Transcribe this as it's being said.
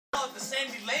call it the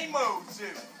Sandy Lane-Mo Zoo.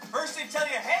 First they tell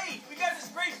you, hey, we got this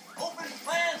great open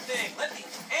plan thing. Let the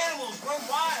animals run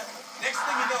wild. Next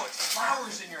thing you know, it's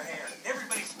flowers in your hair.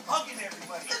 Everybody's hugging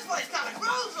everybody. This place kind of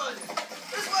grows on you.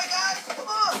 This way, guys. Come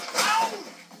on. Ow!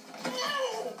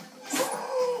 Ow!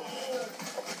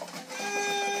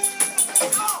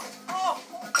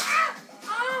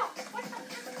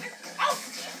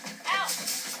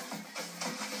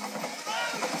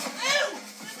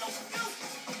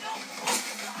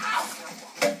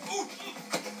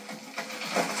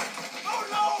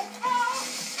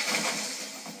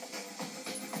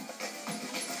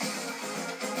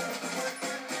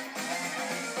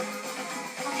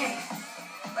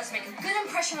 Let's make a good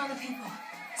impression on the people.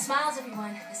 Smiles,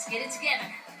 everyone. Let's get it together.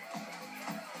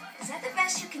 Is that the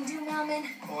best you can do, Melman?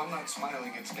 Oh, I'm not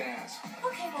smiling. It's gas.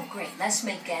 Okay, well, great. Let's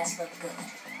make gas look good.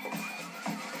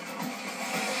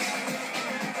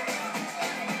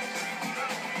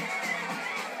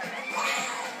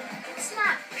 Wow. It's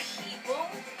not people.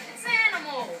 It's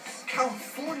animals.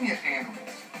 California animals.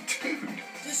 Dude.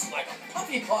 This is like a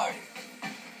puppy party.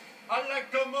 I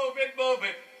like to move it, move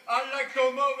it. I like to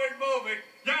move it, move it.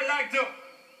 You like to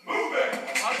move it.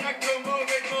 I like to move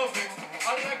it, move it.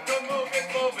 I like to move it,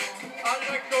 move it. I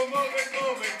like to move it,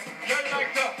 move it. You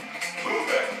like to move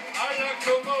it. I like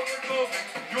to move it, move it.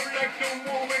 You like to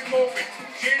move it, move it.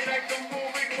 She like to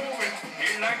move it, move it.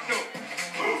 He like to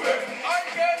move it. All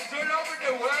girls all over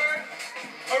the world.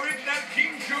 Original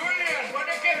King Julian. What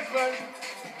a case, man.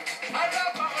 I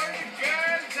love my only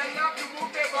girls that love to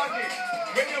move their body.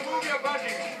 When you move your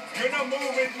body, you know,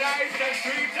 move it nice and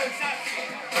sweet and sassy.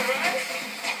 Alright?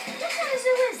 What kind of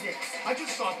zoo is this? I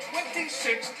just saw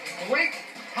 26 great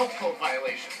health code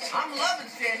violations. I'm loving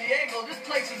San Diego. This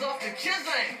place is off the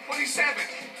chisang. 27.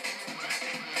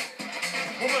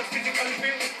 Who must physically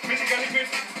fit, physically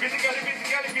fit, physically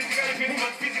fit,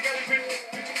 must physically fit.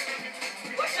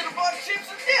 What should have bought chips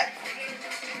and dip?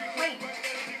 Wait.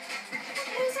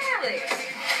 Where's Alex?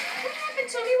 What happened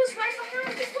to him? He was right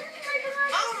behind us. Wasn't he right behind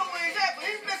I us? don't know where he's at, but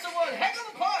he's missing one heck of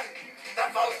a party. The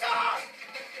Fossa!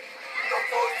 The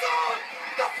Fossa!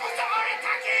 The Fossa are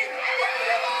attacking!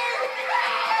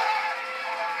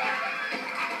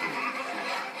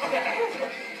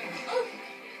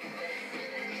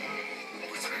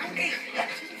 What's hungry?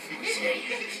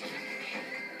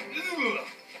 Ugh.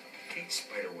 Hate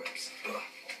spider webs. Ugh.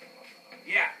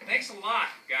 Yeah, thanks a lot,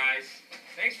 guys.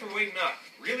 Thanks for waiting up.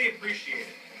 Really appreciate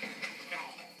it.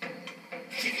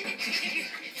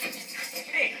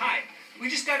 Hey, hi. We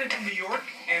just got into New York,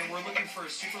 and we're looking for a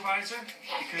supervisor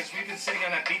because we've been sitting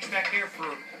on that beach back there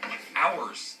for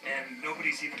hours, and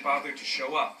nobody's even bothered to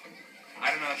show up.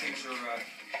 I don't know how things are,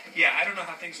 I don't know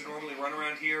how things are normally run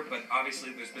around here, but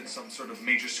obviously there's been some sort of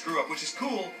major screw-up, which is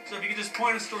cool. So if you could just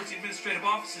point us towards the administrative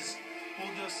offices,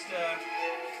 we'll just,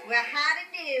 We're hot and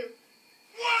new.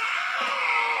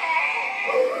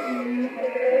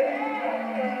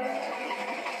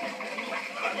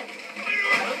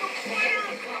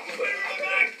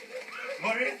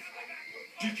 Maria,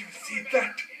 did you see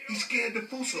that? He scared the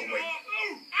Fossa away.